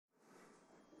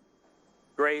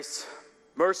Grace,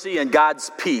 mercy, and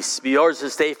God's peace be yours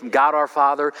this day from God our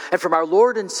Father and from our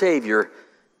Lord and Savior,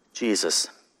 Jesus.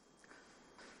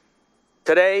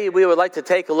 Today, we would like to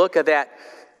take a look at that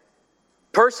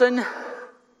person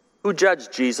who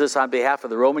judged Jesus on behalf of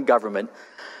the Roman government,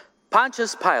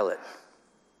 Pontius Pilate.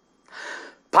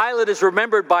 Pilate is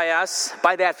remembered by us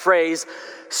by that phrase,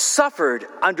 suffered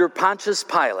under Pontius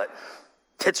Pilate.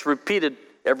 It's repeated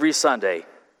every Sunday.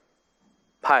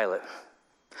 Pilate.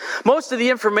 Most of the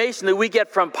information that we get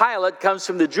from Pilate comes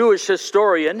from the Jewish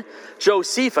historian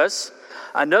Josephus,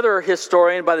 another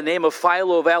historian by the name of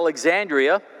Philo of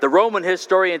Alexandria. The Roman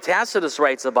historian Tacitus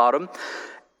writes about him.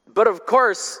 But of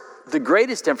course, the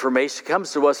greatest information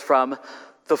comes to us from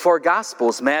the four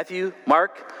Gospels, Matthew,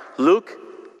 Mark, Luke,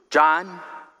 John.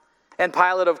 And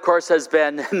Pilate, of course, has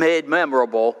been made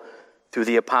memorable through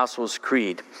the Apostles'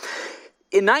 Creed.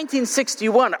 In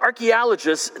 1961,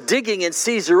 archaeologists digging in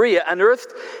Caesarea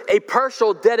unearthed a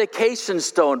partial dedication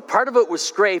stone. Part of it was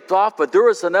scraped off, but there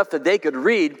was enough that they could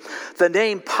read. The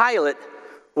name Pilate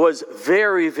was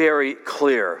very, very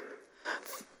clear.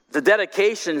 The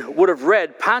dedication would have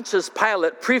read, Pontius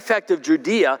Pilate, prefect of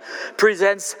Judea,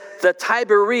 presents the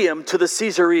Tiberium to the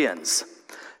Caesareans.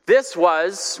 This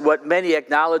was what many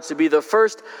acknowledge to be the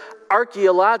first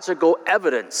archaeological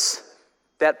evidence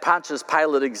that Pontius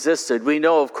Pilate existed. We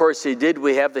know, of course, he did.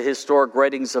 We have the historic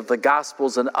writings of the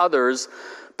Gospels and others,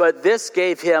 but this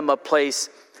gave him a place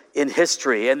in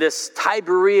history. And this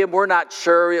Tiberium, we're not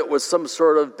sure. It was some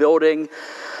sort of building,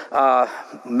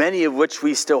 many of which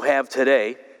we still have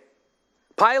today.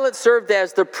 Pilate served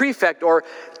as the prefect or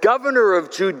governor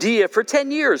of Judea for 10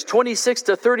 years, 26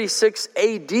 to 36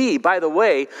 AD. By the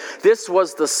way, this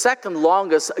was the second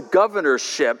longest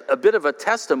governorship, a bit of a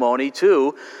testimony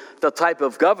to the type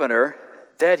of governor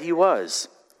that he was.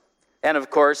 And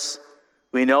of course,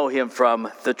 we know him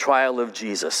from the trial of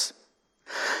Jesus.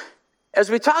 As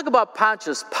we talk about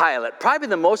Pontius Pilate, probably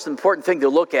the most important thing to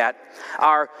look at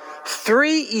are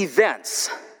three events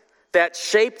that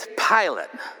shaped Pilate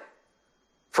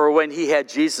for when he had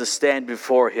Jesus stand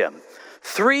before him.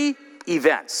 Three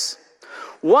events.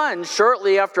 One,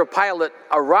 shortly after Pilate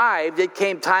arrived, it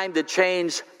came time to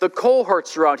change the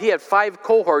cohorts around. He had 5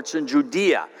 cohorts in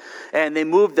Judea, and they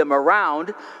moved them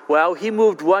around. Well, he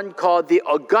moved one called the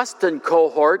Augustan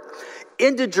cohort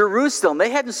into Jerusalem.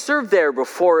 They hadn't served there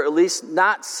before, at least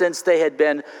not since they had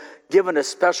been given a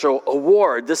special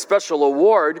award. This special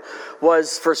award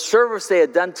was for service they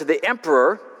had done to the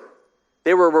emperor.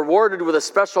 They were rewarded with a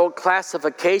special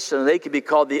classification. They could be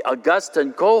called the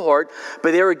Augustan cohort,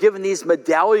 but they were given these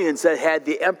medallions that had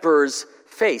the emperor's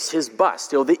face, his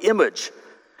bust, the image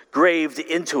graved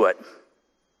into it.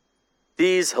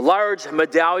 These large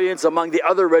medallions among the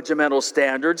other regimental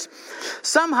standards.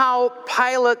 Somehow,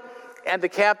 Pilate and the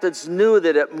captains knew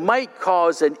that it might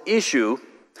cause an issue,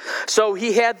 so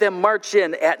he had them march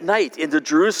in at night into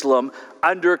Jerusalem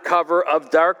under cover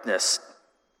of darkness.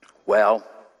 Well,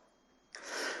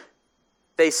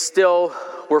 they still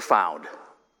were found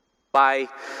by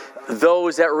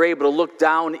those that were able to look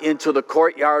down into the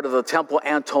courtyard of the Temple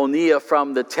Antonia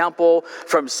from the temple,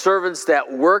 from servants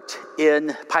that worked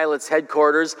in Pilate's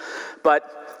headquarters.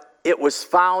 But it was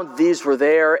found these were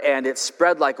there, and it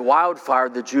spread like wildfire.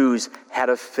 The Jews had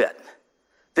a fit.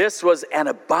 This was an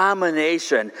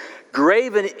abomination,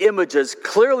 graven images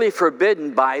clearly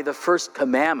forbidden by the first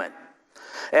commandment.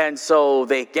 And so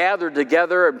they gathered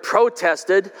together and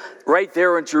protested right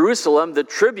there in Jerusalem. The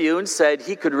tribune said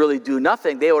he could really do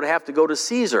nothing. They would have to go to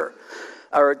Caesar,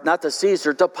 or not to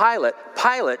Caesar, to Pilate.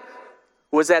 Pilate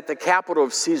was at the capital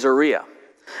of Caesarea.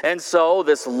 And so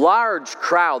this large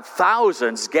crowd,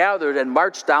 thousands, gathered and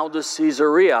marched down to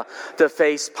Caesarea to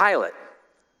face Pilate.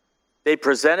 They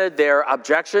presented their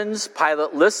objections.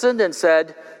 Pilate listened and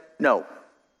said, no,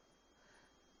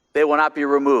 they will not be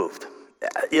removed.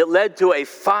 It led to a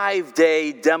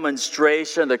 5-day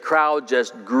demonstration. The crowd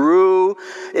just grew.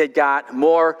 It got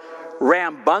more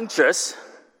rambunctious.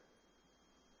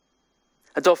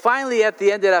 Until finally, at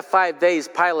the end of that 5 days,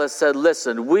 Pilate said,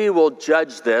 listen, we will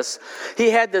judge this.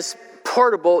 He had this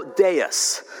portable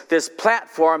dais, this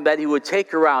platform that he would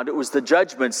take around. It was the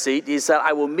judgment seat. He said,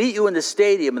 I will meet you in the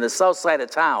stadium in the south side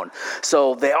of town.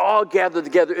 So they all gathered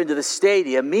together into the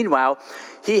stadium. Meanwhile,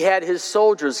 he had his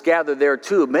soldiers gathered there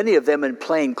too, many of them in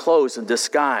plain clothes and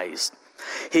disguised.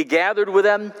 He gathered with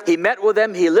them, he met with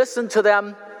them, he listened to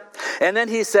them, and then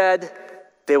he said,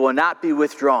 they will not be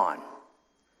withdrawn.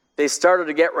 They started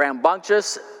to get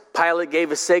rambunctious. Pilate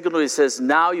gave a signal. He says,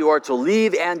 now you are to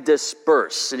leave and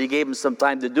disperse. And he gave them some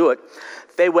time to do it.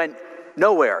 They went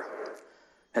nowhere.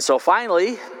 And so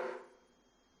finally,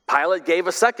 Pilate gave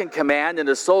a second command, and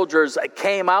the soldiers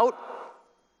came out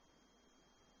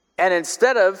And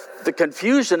instead of the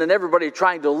confusion and everybody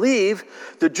trying to leave,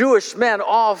 the Jewish men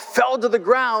all fell to the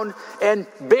ground and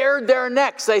bared their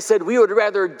necks. They said, "We would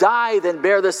rather die than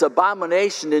bear this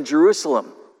abomination in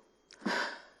Jerusalem."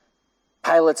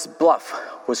 Pilate's bluff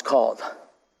was called.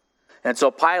 And so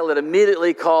Pilate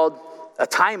immediately called a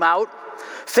timeout.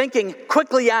 Thinking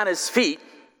quickly on his feet,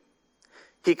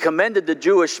 he commended the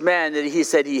Jewish men, and he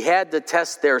said he had to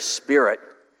test their spirit.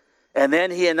 And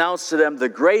then he announced to them the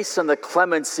grace and the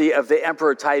clemency of the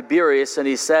Emperor Tiberius, and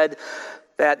he said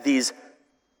that these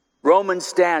Roman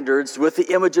standards with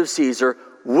the image of Caesar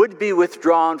would be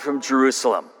withdrawn from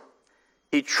Jerusalem.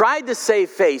 He tried to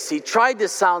save face. He tried to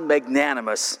sound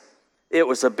magnanimous. It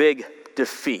was a big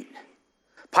defeat.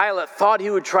 Pilate thought he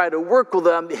would try to work with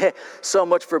them. So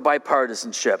much for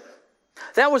bipartisanship.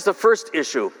 That was the first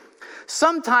issue.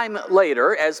 Sometime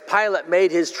later, as Pilate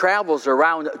made his travels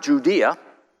around Judea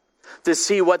to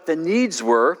see what the needs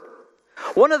were,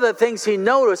 one of the things he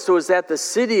noticed was that the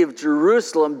city of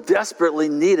Jerusalem desperately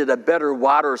needed a better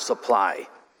water supply.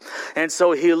 And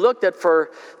so he looked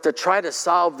to try to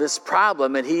solve this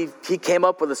problem, and he came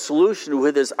up with a solution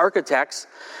with his architects,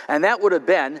 and that would have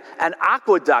been an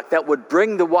aqueduct that would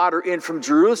bring the water in from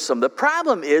Jerusalem. The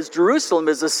problem is Jerusalem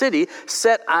is a city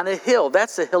set on a hill.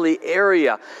 That's a hilly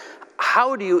area.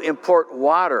 How do you import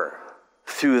water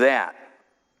through that?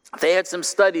 They had some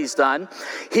studies done.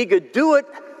 He could do it,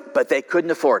 but they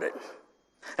couldn't afford it.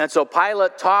 And so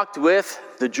Pilate talked with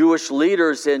the Jewish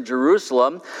leaders in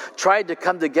Jerusalem, tried to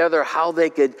come together how they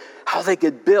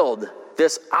could build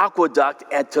this aqueduct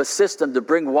and to assist them to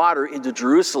bring water into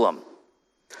Jerusalem.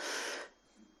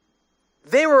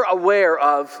 They were aware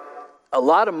of a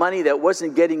lot of money that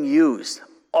wasn't getting used.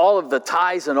 All of the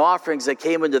tithes and offerings that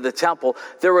came into the temple,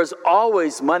 there was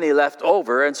always money left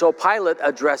over, and so Pilate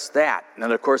addressed that.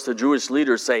 And of course the Jewish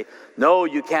leaders say, "No,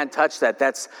 you can't touch that.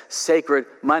 That's sacred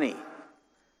money."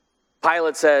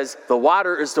 Pilate says, "The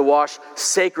water is to wash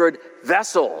sacred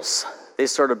vessels." They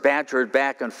sort of bantered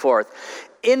back and forth.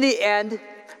 In the end,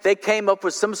 they came up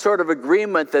with some sort of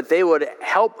agreement that they would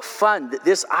help fund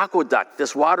this aqueduct,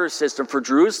 this water system for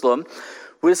Jerusalem,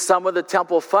 with some of the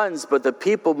temple funds, but the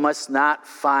people must not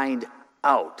find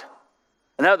out.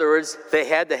 In other words,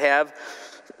 Pilate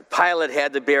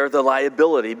had to bear the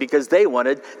liability because they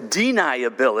wanted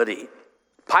deniability.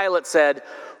 Pilate said,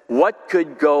 "What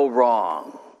could go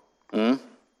wrong?"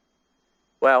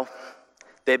 Well,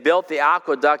 they built the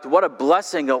aqueduct. What a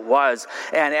blessing it was.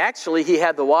 And actually, he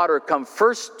had the water come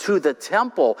first to the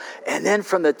temple and then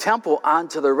from the temple on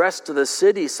to the rest of the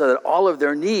city so that all of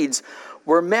their needs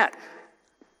were met.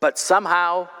 But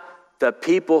somehow, the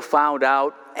people found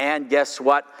out, and guess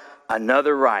what?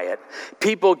 Another riot.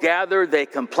 People gathered, they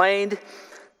complained.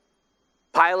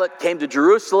 Pilate came to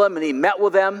Jerusalem and he met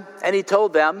with them and he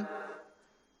told them,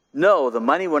 no, the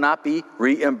money will not be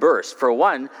reimbursed. For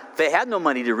one, they had no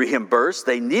money to reimburse.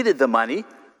 They needed the money.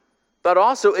 But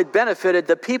also it benefited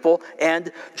the people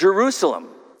and Jerusalem.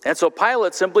 And so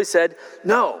Pilate simply said,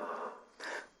 no.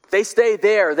 They stayed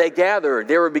there. They gathered.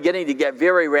 They were beginning to get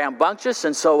very rambunctious.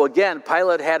 And so again,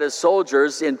 Pilate had his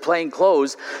soldiers in plain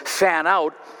clothes fan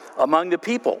out among the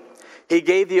people. He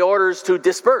gave the orders to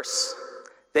disperse.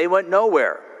 They went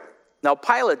nowhere. Now,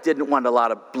 Pilate didn't want a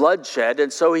lot of bloodshed,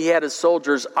 and so he had his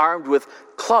soldiers armed with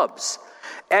clubs.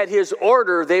 At his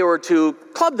order, they were to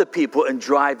club the people and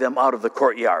drive them out of the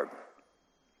courtyard.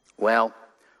 Well,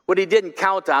 what he didn't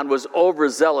count on was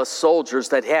overzealous soldiers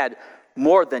that had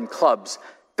more than clubs.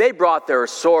 They brought their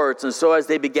swords, and so as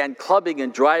they began clubbing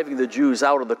and driving the Jews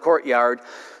out of the courtyard,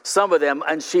 some of them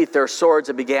unsheathed their swords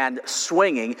and began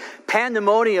swinging.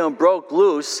 Pandemonium broke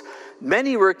loose.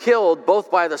 Many were killed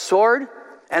both by the sword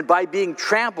and by being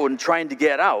trampled and trying to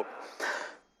get out.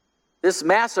 This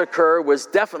massacre was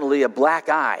definitely a black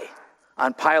eye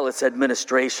on Pilate's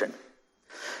administration.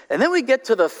 And then we get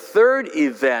to the third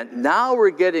event. Now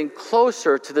we're getting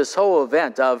closer to this whole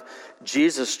event of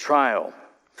Jesus' trial.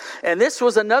 And this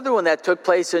was another one that took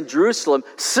place in Jerusalem,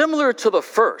 similar to the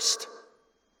first.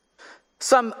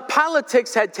 Some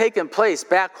politics had taken place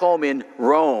back home in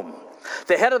Rome.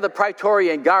 The head of the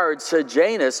Praetorian Guard,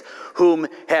 Sejanus, whom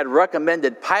had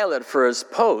recommended Pilate for his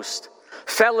post,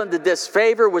 fell into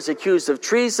disfavor, was accused of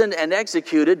treason, and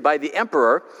executed by the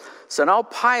emperor. So now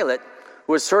Pilate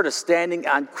was sort of standing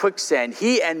on quicksand.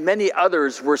 He and many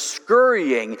others were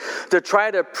scurrying to try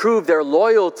to prove their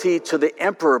loyalty to the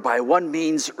emperor by one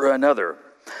means or another.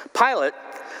 Pilate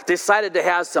decided to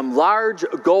have some large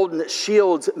golden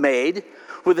shields made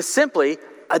with simply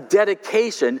a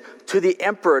dedication to the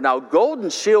emperor. Now, golden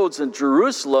shields in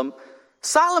Jerusalem,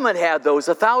 Solomon had those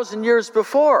 1,000 years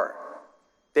before.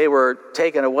 They were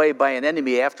taken away by an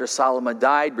enemy after Solomon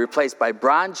died, replaced by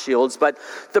bronze shields, but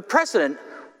the precedent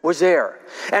was there.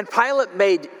 And Pilate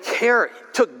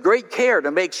took great care to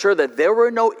make sure that there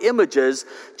were no images,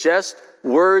 just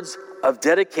words of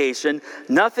dedication,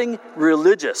 nothing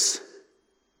religious.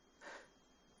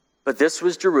 But this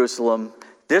was Jerusalem.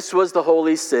 This was the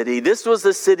holy city. This was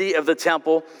the city of the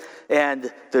temple,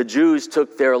 and the Jews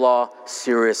took their law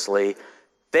seriously.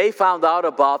 They found out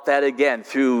about that again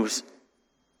through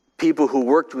people who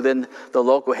worked within the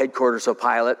local headquarters of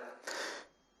Pilate.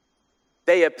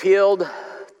 They appealed,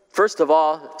 first of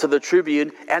all, to the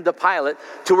tribune and to Pilate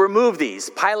to remove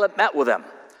these. Pilate met with them.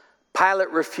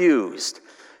 Pilate refused.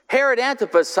 Herod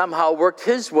Antipas somehow worked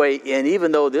his way in,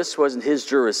 even though this wasn't his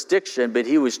jurisdiction, but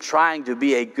he was trying to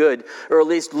be a good, or at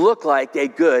least look like a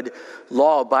good,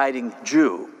 law-abiding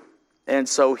Jew. And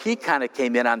so he kind of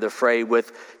came in on the fray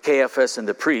with Caiaphas and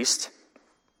the priest.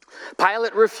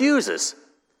 Pilate refuses.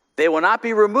 They will not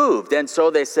be removed. And so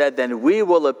they said, then we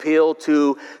will appeal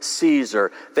to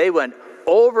Caesar. They went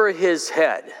over his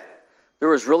head. There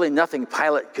was really nothing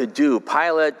Pilate could do.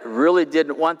 Pilate really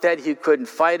didn't want that. He couldn't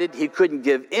fight it. He couldn't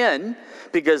give in,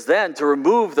 because then to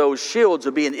remove those shields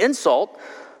would be an insult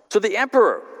to the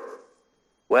emperor.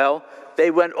 Well, they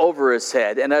went over his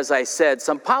head. And as I said,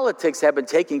 some politics had been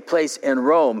taking place in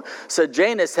Rome.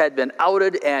 Sejanus had been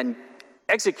outed and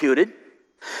executed.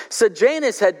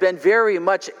 Sejanus had been very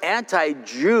much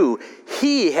anti-Jew.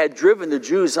 He had driven the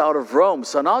Jews out of Rome.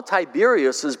 So now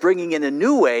Tiberius is bringing in a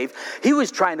new wave. He was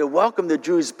trying to welcome the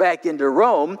Jews back into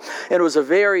Rome, and it was a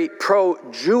very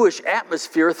pro-Jewish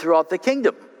atmosphere throughout the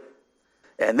kingdom.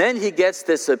 And then he gets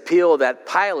this appeal that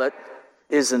Pilate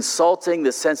is insulting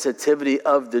the sensitivity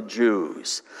of the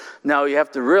Jews. Now you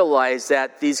have to realize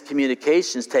that these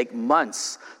communications take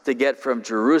months to get from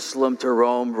Jerusalem to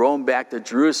Rome, Rome back to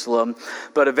Jerusalem.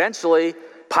 But eventually,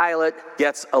 Pilate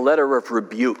gets a letter of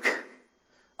rebuke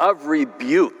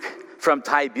from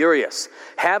Tiberius.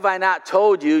 Have I not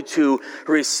told you to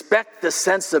respect the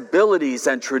sensibilities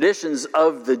and traditions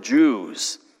of the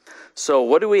Jews? So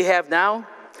what do we have now?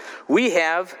 We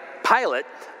have Pilate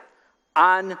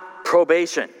on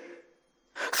probation.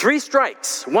 3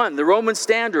 strikes. 1, the Roman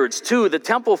standards. 2, the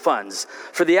temple funds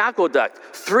for the aqueduct.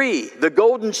 3, the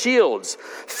golden shields.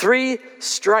 3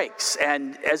 strikes.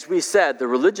 And as we said, the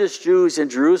religious Jews in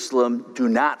Jerusalem do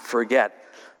not forget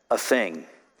a thing.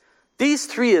 These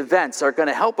 3 events are going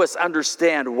to help us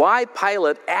understand why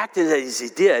Pilate acted as he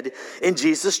did in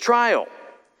Jesus' trial.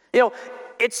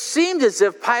 It seemed as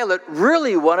if Pilate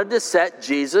really wanted to set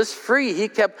Jesus free.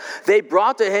 They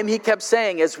brought to him, he kept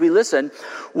saying, as we listen,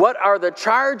 what are the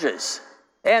charges?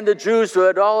 And the Jews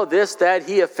would, this, that,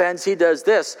 he offends, he does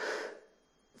this.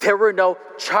 There were no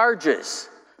charges.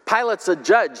 Pilate's a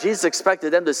judge. He's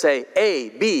expected them to say A,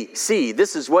 B, C.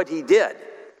 This is what he did.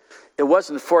 It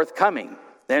wasn't forthcoming.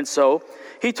 And so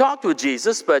he talked with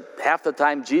Jesus, but half the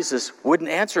time Jesus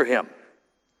wouldn't answer him.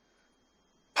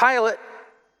 Pilate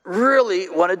really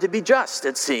wanted to be just,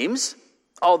 it seems.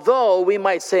 Although we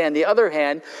might say, on the other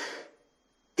hand,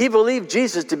 he believed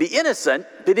Jesus to be innocent,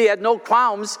 but he had no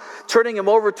qualms turning him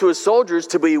over to his soldiers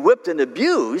to be whipped and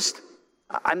abused.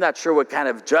 I'm not sure what kind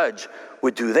of judge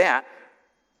would do that.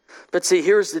 But see,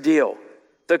 here's the deal.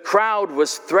 The crowd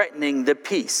was threatening the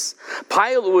peace.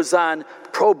 Pilate was on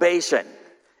probation.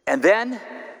 And then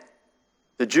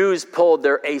the Jews pulled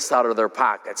their ace out of their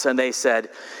pockets and they said,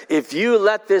 if you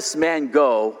let this man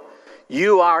go,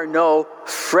 you are no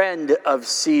friend of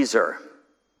Caesar.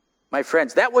 My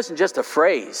friends, that wasn't just a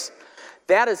phrase.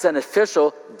 That is an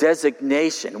official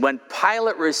designation. When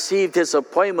Pilate received his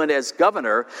appointment as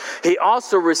governor, he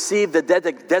also received the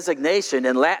designation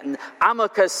in Latin,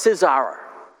 amicus Caesar,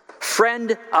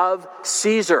 friend of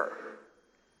Caesar.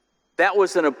 That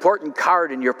was an important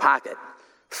card in your pocket.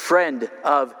 Friend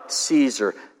of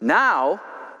Caesar. Now,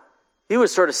 he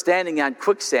was sort of standing on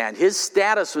quicksand. His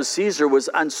status with Caesar was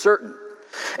uncertain.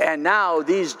 And now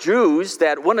these Jews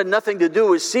that wanted nothing to do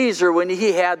with Caesar when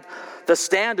he had the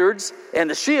standards and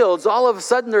the shields, all of a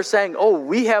sudden they're saying,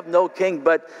 we have no king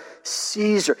but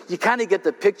Caesar. You kind of get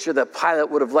the picture that Pilate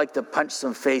would have liked to punch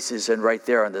some faces in right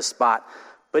there on the spot,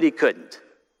 but he couldn't.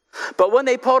 But when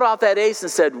they pulled out that ace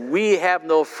and said, we have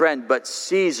no friend but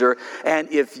Caesar, and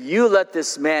if you let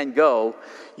this man go,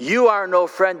 you are no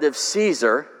friend of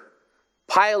Caesar,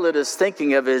 Pilate is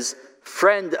thinking of his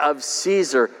friend of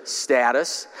Caesar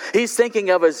status. He's thinking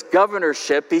of his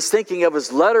governorship. He's thinking of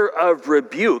his letter of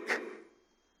rebuke.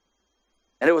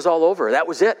 And it was all over. That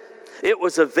was it. It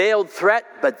was a veiled threat,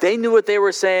 but they knew what they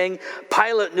were saying.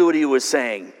 Pilate knew what he was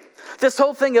saying. This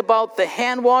whole thing about the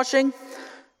hand washing,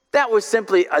 that was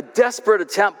simply a desperate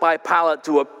attempt by Pilate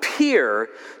to appease appear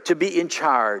to be in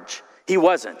charge. He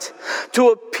wasn't. To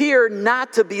appear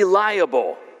not to be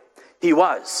liable. He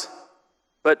was.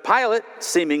 But Pilate,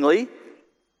 seemingly,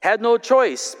 had no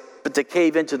choice but to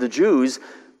cave into the Jews.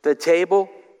 The table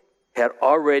had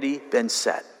already been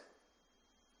set.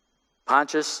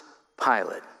 Pontius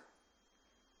Pilate.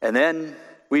 And then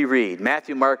we read,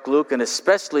 Matthew, Mark, Luke, and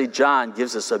especially John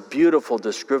gives us a beautiful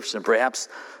description, perhaps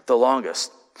the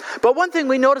longest. But one thing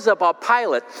we notice about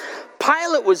Pilate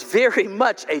was very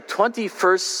much a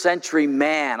 21st century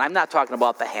man. I'm not talking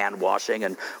about the hand washing,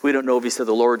 and we don't know if he said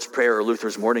the Lord's Prayer or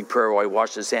Luther's morning prayer while he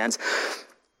washed his hands.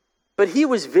 But he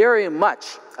was very much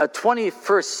a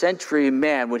 21st century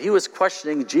man when he was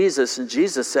questioning Jesus, and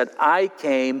Jesus said, I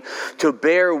came to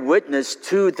bear witness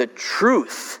to the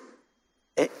truth.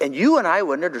 And you and I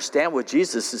wouldn't understand what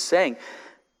Jesus is saying.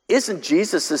 Isn't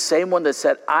Jesus the same one that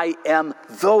said, I am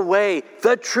the way,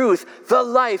 the truth, the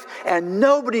life, and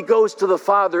nobody goes to the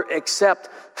Father except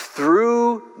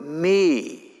through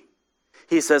me?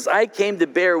 He says, I came to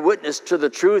bear witness to the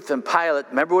truth. And Pilate,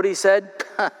 remember what he said?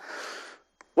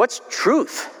 What's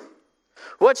truth?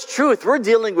 What's truth? We're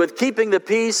dealing with keeping the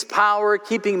peace, power,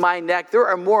 keeping my neck. There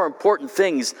are more important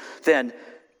things than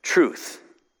truth.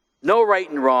 No right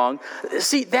and wrong.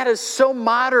 See, that is so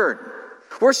modern.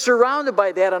 We're surrounded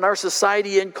by that in our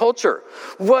society and culture.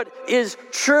 What is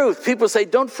truth? People say,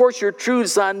 don't force your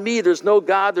truths on me. There's no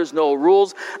God. There's no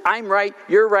rules. I'm right.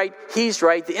 You're right. He's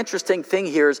right. The interesting thing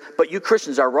here is, but you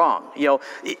Christians are wrong. You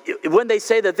know, when they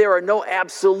say that there are no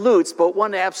absolutes, but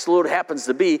one absolute happens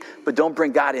to be, but don't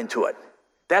bring God into it.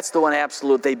 That's the one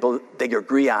absolute they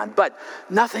agree on. But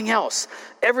nothing else.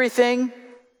 Everything,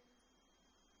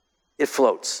 it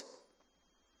floats.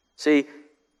 See,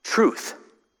 truth.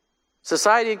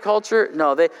 Society and culture,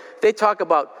 no, they talk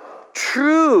about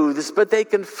truths, but they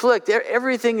conflict.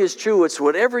 Everything is true. It's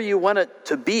whatever you want it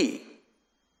to be.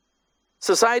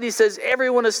 Society says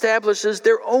everyone establishes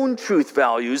their own truth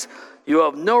values. You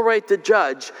have no right to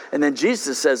judge. And then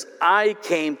Jesus says, I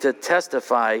came to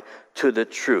testify to the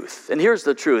truth. And here's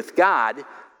the truth. God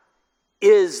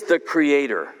is the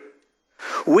creator.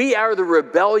 We are the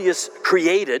rebellious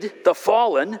created, the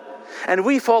fallen, and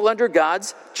we fall under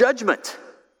God's judgment,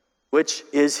 which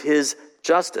is his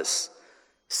justice.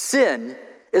 Sin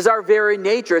is our very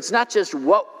nature. It's not just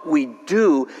what we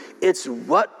do, it's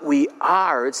what we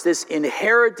are. It's this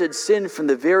inherited sin from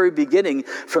the very beginning,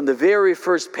 from the very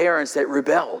first parents that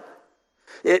rebelled.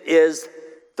 It is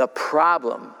the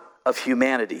problem of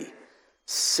humanity,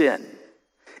 sin.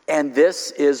 And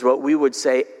this is what we would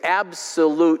say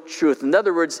absolute truth. In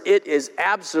other words, it is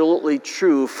absolutely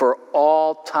true for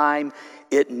all time.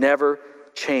 It never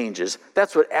changes.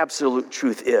 That's what absolute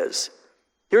truth is.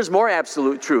 Here's more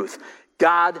absolute truth.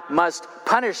 God must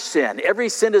punish sin. Every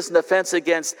sin is an offense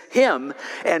against him,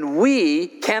 and we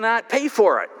cannot pay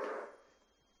for it.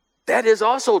 That is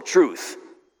also truth.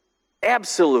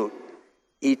 Absolute,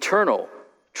 eternal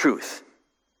truth.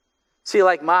 See,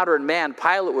 like modern man,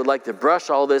 Pilate would like to brush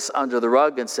all this under the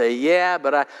rug and say, yeah,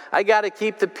 but I got to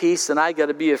keep the peace and I got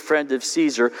to be a friend of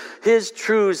Caesar. His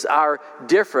truths are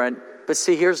different. But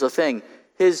see, here's the thing.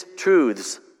 His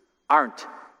truths aren't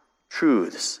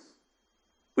truths.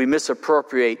 We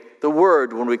misappropriate the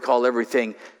word when we call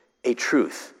everything a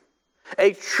truth.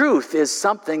 A truth is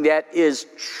something that is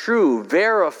true,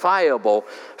 verifiable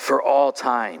for all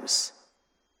times.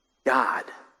 God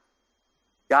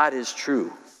is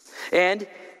true. And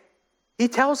he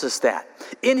tells us that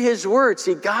in his word.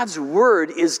 See, God's word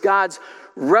is God's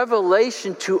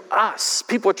revelation to us.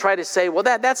 People try to say, well,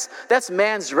 that's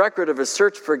man's record of a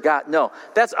search for God. No,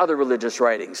 that's other religious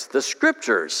writings. The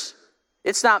scriptures,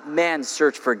 it's not man's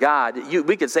search for God.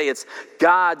 We could say it's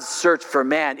God's search for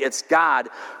man. It's God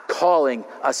calling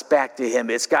us back to him.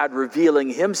 It's God revealing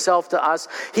himself to us.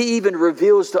 He even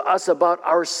reveals to us about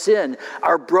our sin,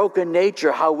 our broken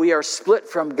nature, how we are split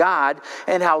from God,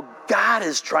 and how God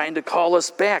is trying to call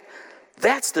us back.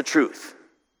 That's the truth.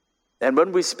 And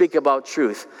when we speak about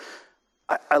truth,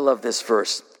 I love this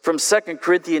verse. From 2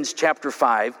 Corinthians chapter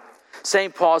 5,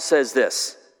 St. Paul says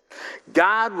this,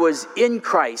 God was in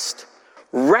Christ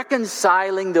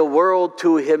reconciling the world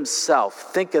to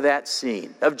himself. Think of that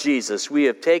scene of Jesus. We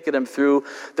have taken him through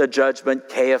the judgment,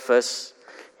 Caiaphas,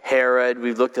 Herod.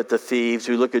 We've looked at the thieves.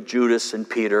 We look at Judas and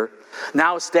Peter.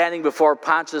 Now standing before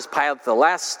Pontius Pilate, the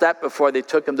last step before they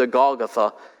took him to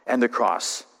Golgotha and the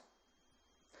cross.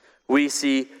 We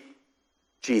see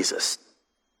Jesus.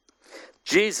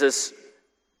 Jesus,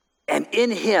 and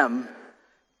in him,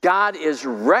 God is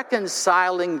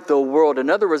reconciling the world.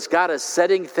 In other words, God is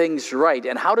setting things right.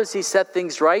 And how does he set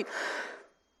things right?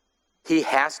 He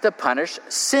has to punish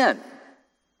sin.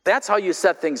 That's how you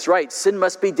set things right. Sin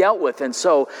must be dealt with. And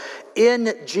so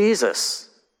in Jesus,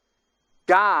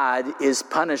 God is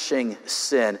punishing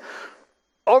sin.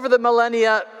 Over the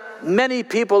millennia, many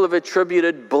people have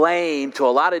attributed blame to a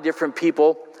lot of different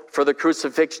people for the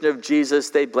crucifixion of Jesus.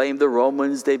 They blamed the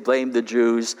Romans. They blamed the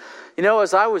Jews. You know,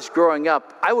 as I was growing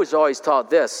up, I was always taught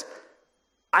this: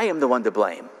 I am the one to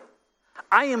blame.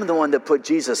 I am the one that put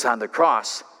Jesus on the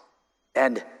cross.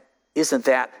 And isn't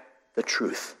that the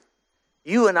truth?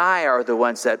 You and I are the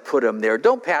ones that put him there.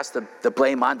 Don't pass the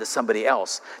blame on to somebody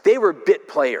else. They were bit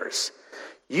players.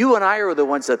 You and I are the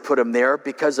ones that put him there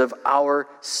because of our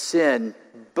sin.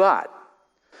 But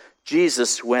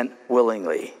Jesus went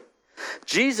willingly.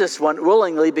 Jesus went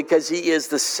willingly because he is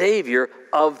the Savior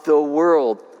of the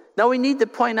world. Now we need to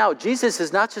point out, Jesus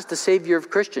is not just the Savior of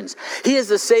Christians. He is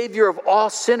the Savior of all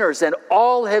sinners, and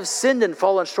all have sinned and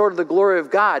fallen short of the glory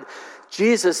of God.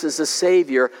 Jesus is the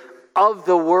Savior of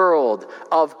the world,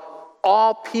 of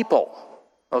all people.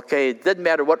 Okay, it doesn't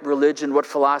matter what religion, what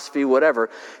philosophy, whatever.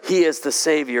 He is the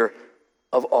Savior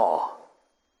of all.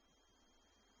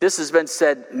 This has been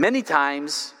said many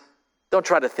times. Don't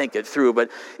try to think it through,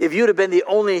 but if you'd have been the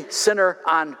only sinner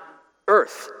on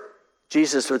earth,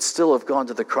 Jesus would still have gone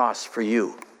to the cross for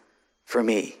you, for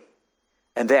me.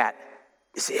 And that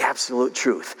is the absolute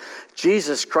truth.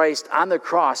 Jesus Christ on the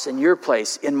cross in your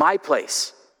place, in my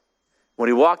place. When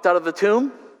he walked out of the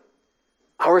tomb,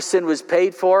 our sin was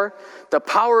paid for. The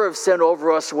power of sin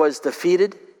over us was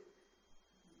defeated.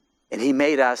 And he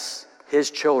made us his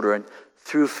children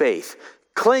through faith.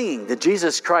 Clinging to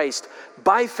Jesus Christ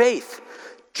by faith.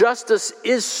 Justice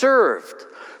is served.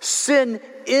 Sin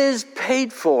is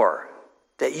paid for.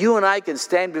 That you and I can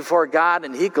stand before God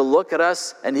and he can look at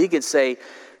us and he can say,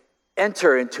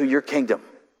 enter into your kingdom,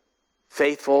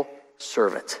 faithful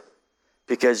servant.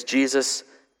 Because Jesus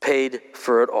paid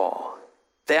for it all.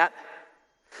 That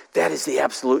is the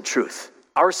absolute truth.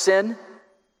 Our sin,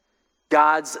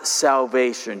 God's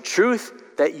salvation.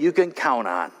 Truth that you can count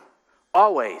on.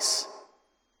 Always.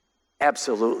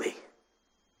 Absolutely.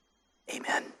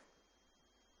 Amen.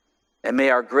 And may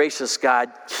our gracious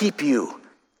God keep you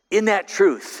in that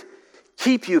truth.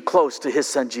 Keep you close to his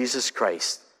Son, Jesus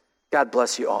Christ. God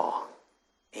bless you all.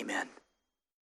 Amen.